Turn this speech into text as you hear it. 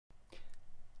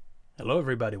Hello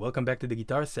everybody, welcome back to the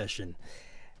guitar session.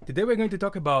 Today we're going to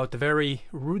talk about a very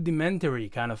rudimentary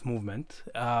kind of movement.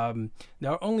 There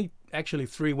are only actually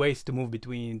three ways to move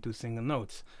between two single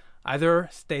notes. Either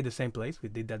stay the same place, we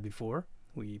did that before.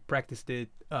 We practiced it,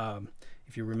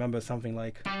 if you remember, something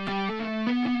like...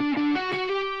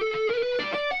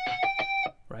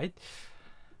 right?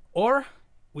 Or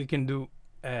we can do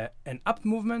an up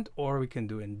movement, or we can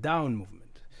do a down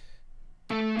movement.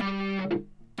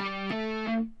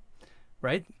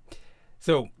 Right?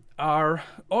 So all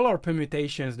our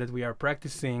permutations that we are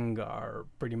practicing are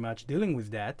pretty much dealing with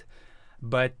that,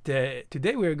 but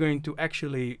today we are going to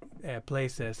actually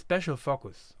place a special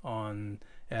focus on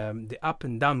the up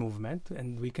and down movement,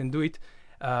 and we can do it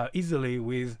easily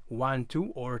with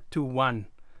 1-2 or 2-1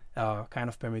 kind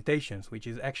of permutations, which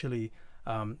is actually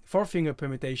four-finger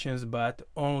permutations, but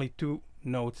only two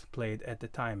notes played at a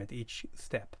time at each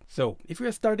step. So if we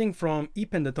are starting from E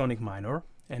pentatonic minor,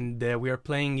 and we are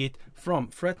playing it from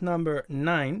fret number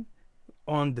 9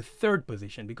 on the third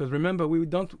position, because remember, we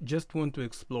don't just want to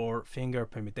explore finger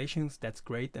permutations. That's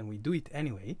great, and we do it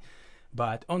anyway,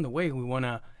 but on the way we want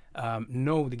to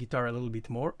know the guitar a little bit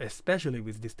more, especially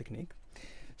with this technique.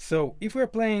 So if we're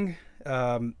playing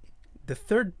the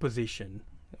third position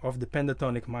of the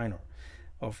pentatonic minor,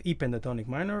 of E pentatonic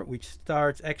minor, which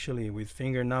starts actually with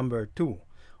finger number 2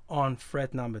 on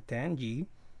fret number 10, G,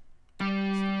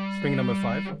 string number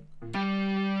 5,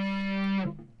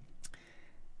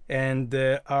 and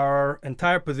our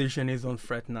entire position is on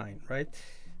fret 9, right?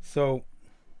 So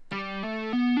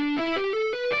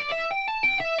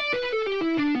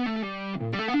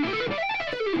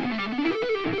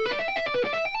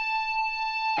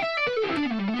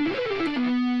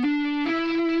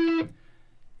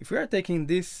if we are taking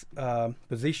this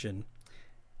position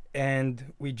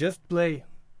and we just play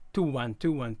 2-1,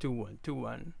 2-1, 2-1,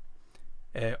 2-1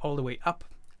 all the way up,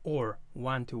 or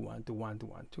 1-2, 1-2, 1-2,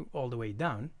 1-2 all the way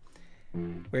down,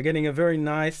 we're getting a very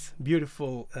nice,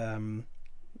 beautiful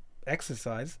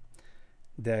exercise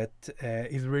that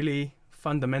is really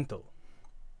fundamental.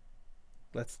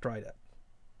 Let's try that.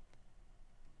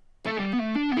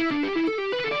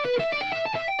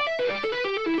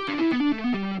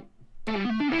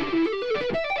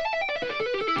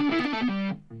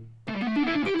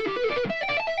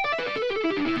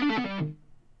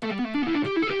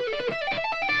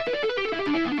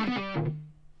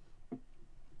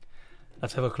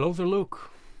 Let's have a closer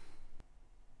look.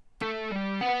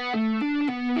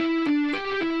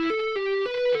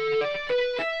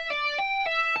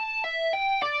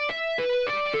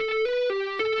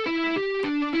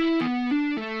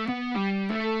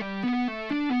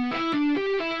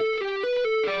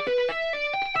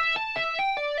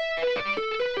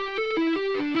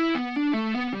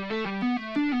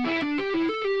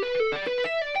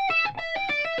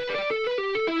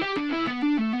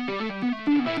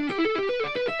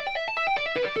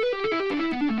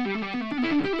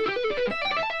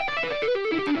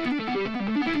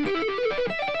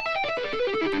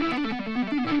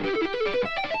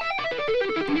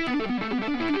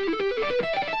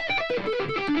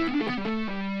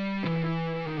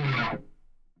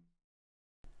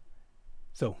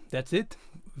 So that's it.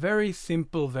 Very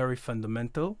simple, very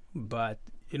fundamental, but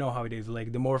you know how it is.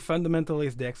 Like, the more fundamental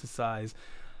is the exercise,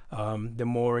 the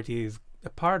more it is a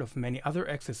part of many other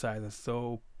exercises.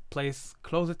 So place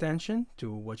close attention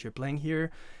to what you're playing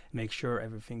here. Make sure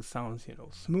everything sounds,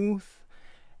 smooth.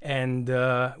 And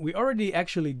we already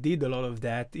actually did a lot of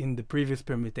that in the previous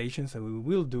permutations, and we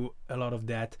will do a lot of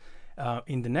that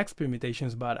in the next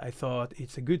permutations, but I thought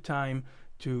it's a good time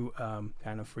to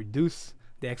kind of reduce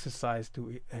the exercise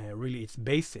to really its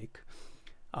basic,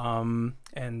 and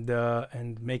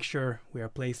make sure we are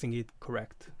placing it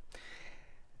correct.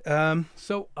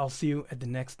 So I'll see you at the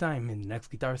next time in the next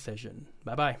guitar session.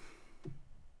 Bye bye.